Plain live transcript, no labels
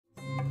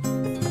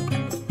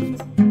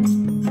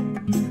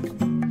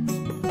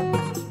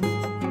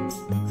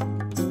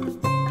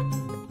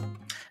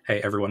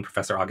everyone,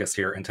 Professor August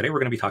here, and today we're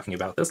going to be talking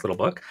about this little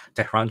book,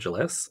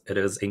 Tehrangeles. It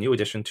is a new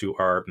addition to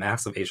our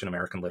massive Asian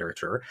American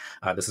literature.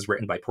 This is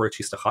written by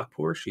Porochista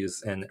Khakpour.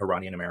 She's an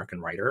Iranian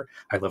American writer.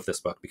 I love this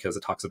book because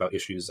it talks about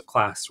issues of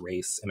class,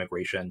 race,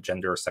 immigration,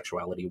 gender,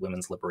 sexuality,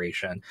 women's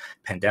liberation,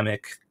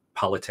 pandemic,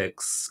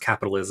 politics,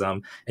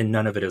 capitalism, and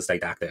none of it is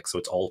didactic. So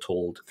it's all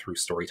told through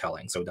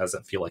storytelling. So it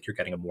doesn't feel like you're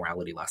getting a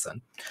morality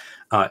lesson.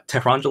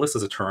 Tehrangeles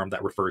is a term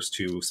that refers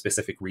to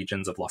specific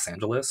regions of Los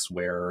Angeles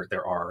where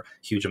there are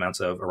huge amounts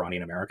of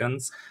Iranian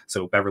Americans.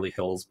 So Beverly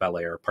Hills, Bel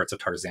Air, parts of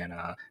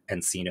Tarzana,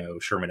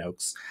 Encino, Sherman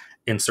Oaks.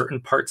 In certain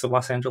parts of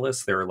Los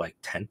Angeles, there are like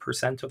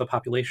 10% of the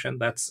population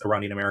that's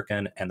Iranian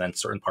American, and then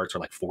certain parts are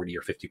like 40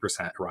 or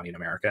 50% Iranian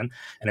American,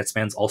 and it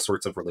spans all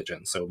sorts of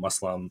religions. So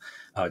Muslim,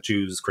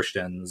 Jews,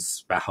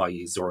 Christians,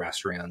 Baha'i,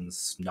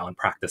 Zoroastrians,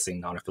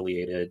 non-practicing,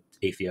 non-affiliated,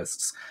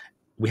 atheists.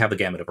 We have the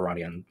gamut of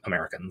Iranian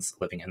Americans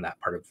living in that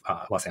part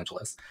of Los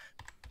Angeles.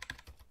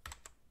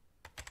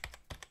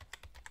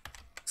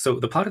 So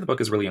the plot of the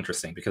book is really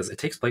interesting because it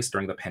takes place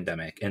during the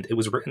pandemic, and it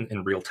was written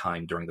in real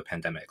time during the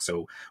pandemic.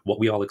 So what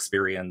we all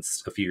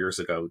experienced a few years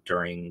ago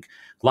during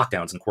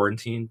lockdowns and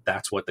quarantine,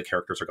 that's what the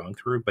characters are going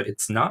through. But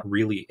it's not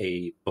really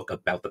a book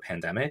about the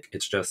pandemic.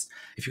 It's just,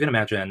 if you can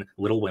imagine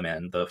Little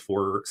Women, the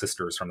four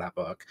sisters from that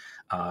book,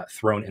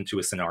 thrown into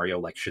a scenario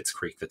like Schitt's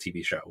Creek, the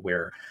TV show,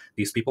 where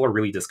these people are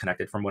really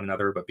disconnected from one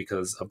another, but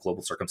because of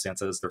global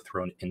circumstances, they're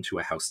thrown into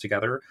a house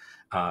together.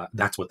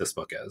 That's what this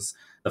book is.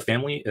 The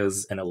family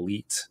is an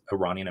elite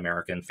Iranian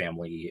American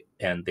family,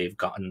 and they've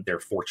gotten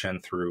their fortune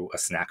through a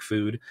snack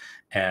food,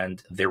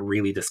 and they're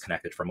really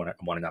disconnected from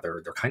one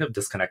another. They're kind of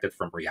disconnected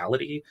from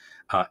reality,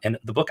 and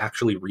the book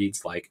actually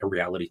reads like a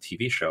reality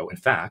TV show. In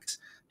fact,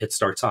 it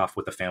starts off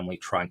with the family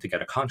trying to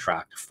get a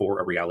contract for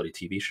a reality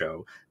TV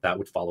show that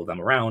would follow them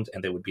around,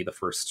 and they would be the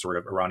first sort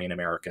of Iranian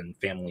American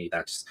family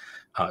that's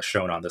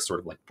shown on this sort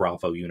of like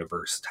Bravo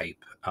universe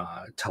type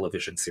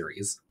television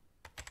series.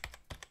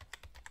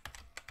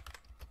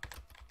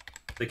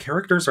 The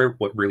characters are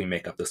what really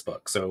make up this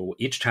book. So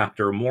each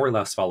chapter more or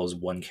less follows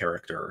one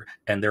character,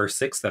 and there are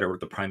six that are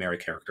the primary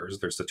characters.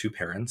 There's the two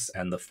parents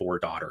and the four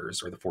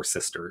daughters, or the four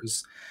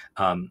sisters.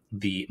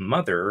 The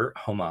mother,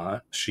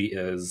 Homa, she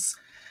is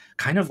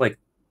kind of like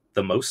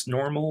the most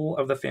normal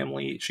of the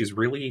family. She's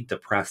really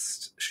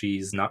depressed.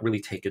 She's not really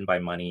taken by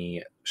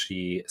money.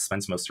 She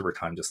spends most of her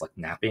time just like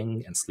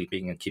napping and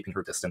sleeping and keeping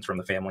her distance from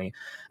the family.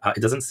 It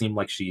doesn't seem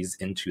like she's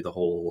into the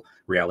whole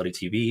reality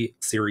TV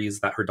series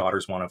that her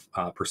daughters want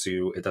to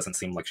pursue. It doesn't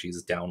seem like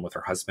she's down with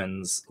her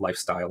husband's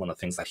lifestyle and the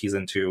things that he's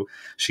into.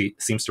 She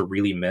seems to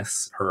really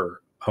miss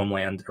her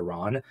homeland,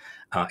 Iran,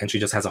 and she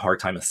just has a hard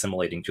time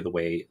assimilating to the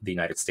way the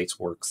United States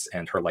works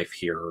and her life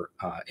here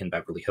in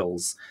Beverly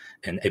Hills,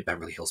 in a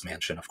Beverly Hills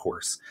mansion, of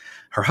course.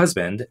 Her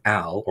husband,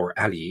 Al, or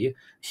Ali,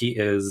 he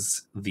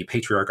is the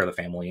patriarch of the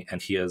family, and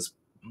he is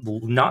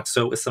not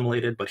so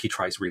assimilated, but he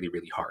tries really,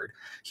 really hard.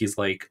 He's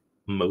like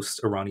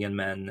most Iranian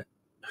men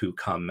who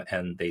come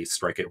and they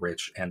strike it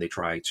rich and they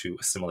try to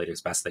assimilate as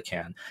best they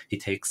can. He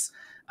takes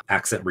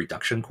accent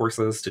reduction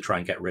courses to try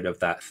and get rid of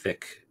that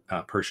thick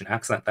Persian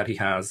accent that he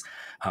has.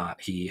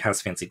 He has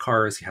fancy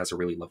cars. He has a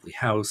really lovely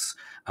house.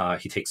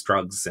 He takes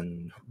drugs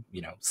and,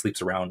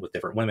 sleeps around with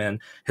different women.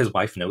 His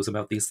wife knows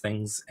about these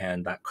things,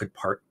 and that could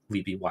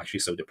partly be why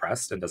she's so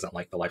depressed and doesn't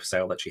like the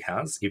lifestyle that she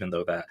has, even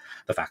though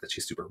the fact that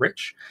she's super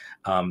rich.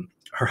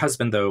 Her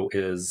husband, though,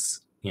 is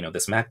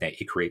this magnate.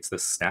 He creates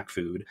this snack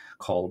food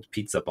called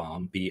Pizza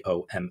Bomb,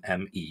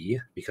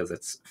 Bomme, because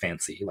it's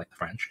fancy, like the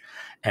French.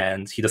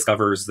 And he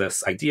discovers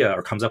this idea,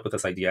 or comes up with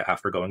this idea,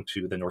 after going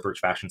to the Northridge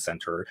Fashion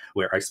Center,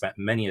 where I spent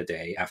many a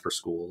day after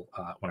school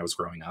when I was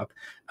growing up,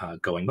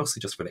 going mostly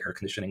just for the air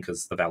conditioning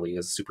because the valley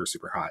is super,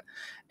 super hot.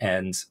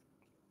 And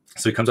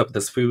so he comes up with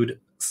this food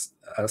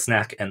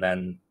snack and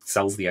then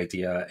sells the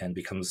idea and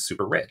becomes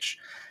super rich.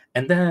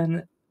 And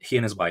then he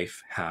and his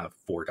wife have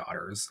four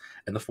daughters,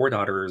 and the four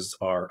daughters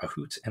are a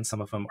hoot, and some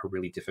of them are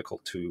really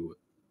difficult to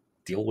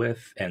deal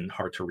with and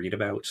hard to read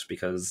about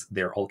because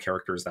they're all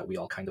characters that we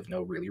all kind of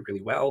know really,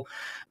 really well.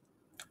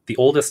 The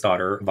oldest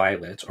daughter,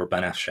 Violet, or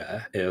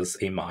Banafshe, is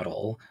a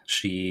model.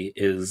 She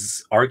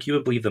is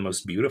arguably the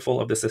most beautiful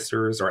of the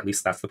sisters, or at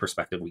least that's the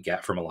perspective we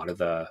get from a lot of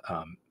the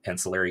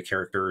ancillary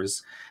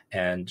characters.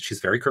 And she's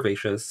very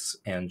curvaceous,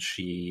 and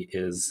she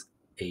is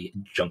a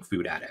junk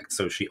food addict.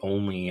 So she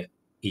only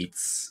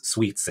eats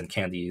sweets and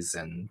candies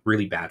and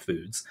really bad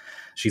foods.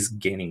 She's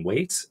gaining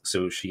weight,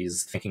 so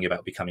she's thinking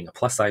about becoming a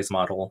plus size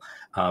model.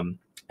 And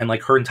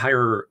like her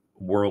entire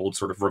world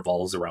sort of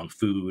revolves around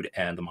food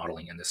and the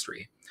modeling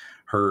industry.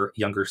 Her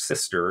younger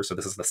sister, so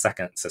this is the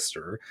second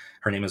sister,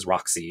 her name is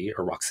Roxy,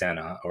 or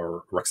Roxana,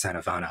 or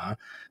Roxana Vana.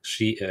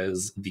 She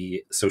is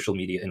the social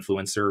media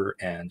influencer,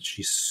 and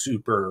she's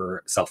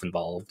super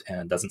self-involved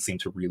and doesn't seem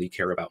to really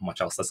care about much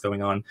else that's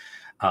going on.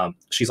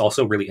 She's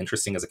also really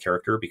interesting as a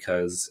character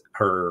because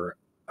her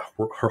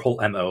her whole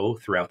MO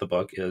throughout the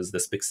book is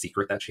this big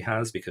secret that she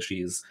has because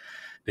she's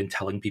been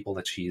telling people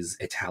that she's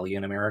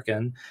Italian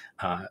American.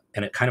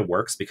 And it kind of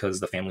works because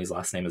the family's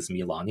last name is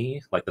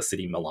Milani, like the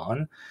city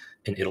Milan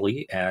in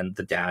Italy. And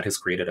the dad has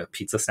created a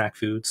pizza snack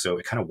food. So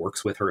it kind of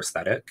works with her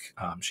aesthetic.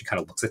 She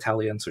kind of looks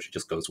Italian, so she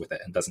just goes with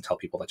it and doesn't tell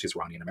people that she's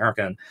Iranian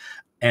American.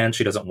 And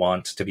she doesn't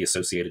want to be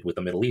associated with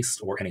the Middle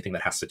East or anything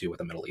that has to do with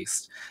the Middle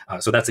East.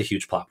 So that's a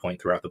huge plot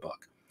point throughout the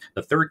book.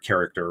 The third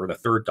character, the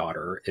third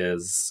daughter,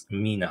 is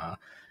Mina.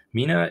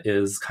 Mina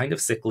is kind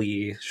of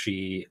sickly.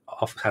 She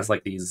has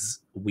like these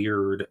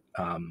weird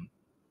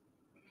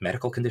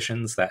medical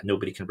conditions that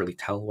nobody can really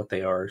tell what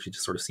they are. She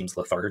just sort of seems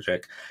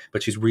lethargic,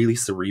 but she's really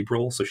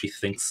cerebral, so she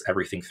thinks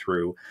everything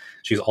through.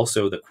 She's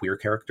also the queer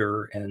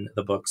character in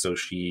the book, so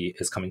she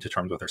is coming to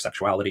terms with her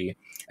sexuality.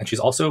 And she's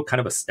also kind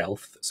of a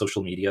stealth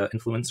social media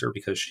influencer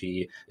because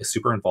she is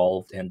super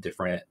involved in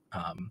different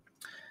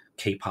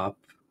K-pop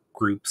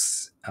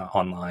groups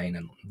online,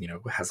 and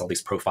has all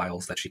these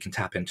profiles that she can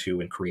tap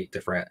into and create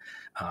different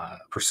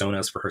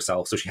personas for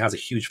herself. So she has a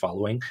huge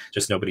following,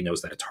 just nobody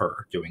knows that it's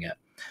her doing it.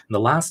 And the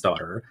last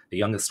daughter, the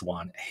youngest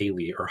one,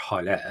 Haley, or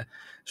Hale,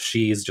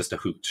 she's just a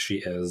hoot. She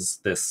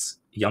is this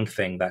young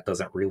thing that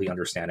doesn't really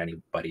understand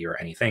anybody or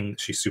anything.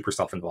 She's super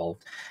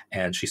self-involved,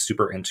 and she's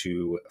super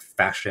into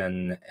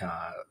fashion,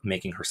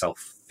 making herself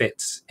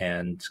fit,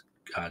 and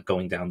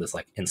going down this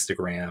like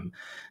Instagram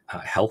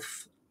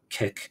health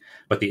kick.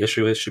 But the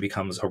issue is she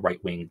becomes a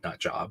right-wing nut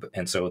job.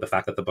 And so the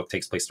fact that the book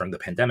takes place during the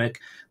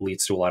pandemic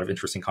leads to a lot of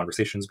interesting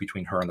conversations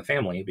between her and the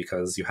family,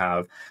 because you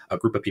have a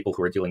group of people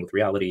who are dealing with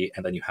reality,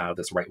 and then you have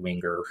this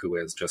right-winger who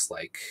is just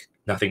like,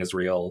 nothing is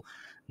real,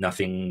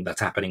 nothing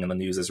that's happening in the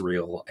news is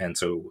real. And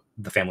so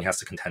the family has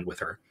to contend with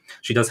her.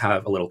 She does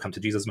have a little come to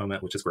Jesus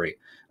moment, which is great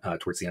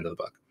towards the end of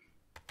the book.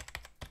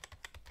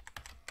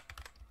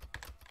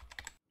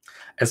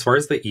 As far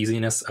as the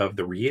easiness of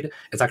the read,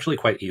 it's actually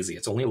quite easy.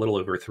 It's only a little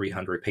over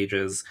 300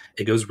 pages.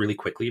 It goes really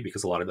quickly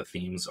because a lot of the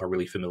themes are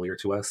really familiar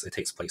to us. It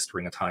takes place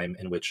during a time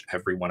in which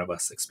every one of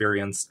us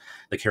experienced.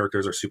 The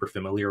characters are super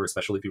familiar,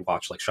 especially if you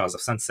watch like Shaws of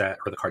Sunset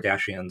or the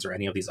Kardashians or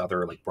any of these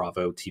other like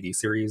Bravo TV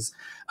series.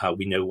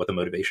 We know what the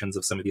motivations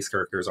of some of these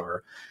characters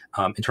are.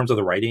 In terms of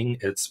the writing,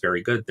 it's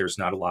very good. There's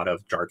not a lot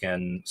of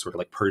jargon, sort of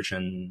like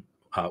Persian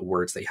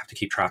words that you have to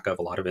keep track of.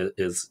 A lot of it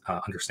is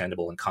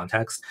understandable in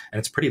context, and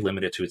it's pretty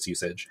limited to its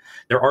usage.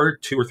 There are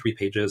 2 or 3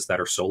 pages that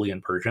are solely in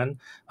Persian.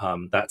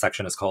 That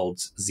section is called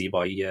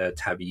Zibaiye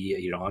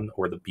Tabii Iran,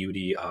 or the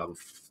beauty of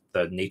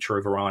the nature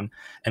of Iran.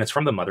 And it's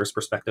from the mother's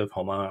perspective,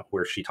 Homa,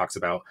 where she talks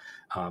about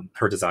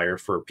her desire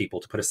for people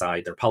to put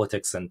aside their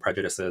politics and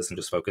prejudices and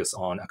just focus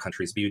on a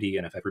country's beauty.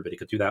 And if everybody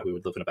could do that, we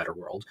would live in a better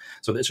world.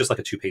 So it's just like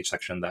a 2-page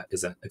section that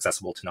isn't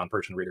accessible to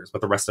non-Persian readers, but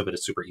the rest of it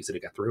is super easy to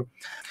get through.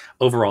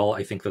 Overall,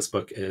 I think this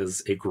book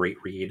is a great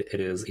read. It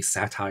is a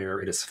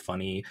satire. It is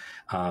funny.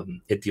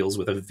 It deals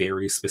with a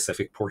very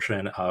specific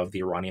portion of the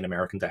Iranian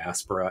American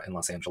diaspora in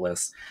Los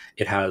Angeles.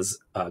 It has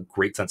a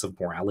great sense of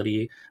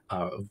morality,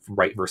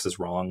 right versus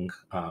wrong,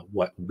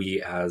 what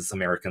we as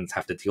Americans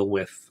have to deal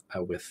with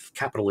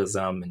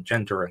capitalism and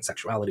gender and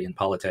sexuality and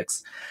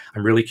politics.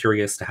 I'm really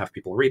curious to have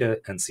people read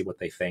it and see what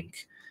they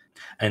think.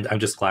 And I'm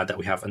just glad that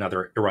we have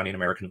another Iranian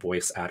American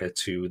voice added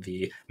to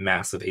the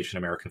mass of Asian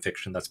American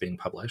fiction that's being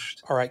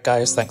published. All right,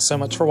 guys, thanks so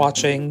much for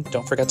watching.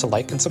 Don't forget to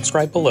like and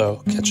subscribe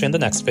below. Catch you in the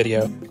next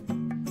video.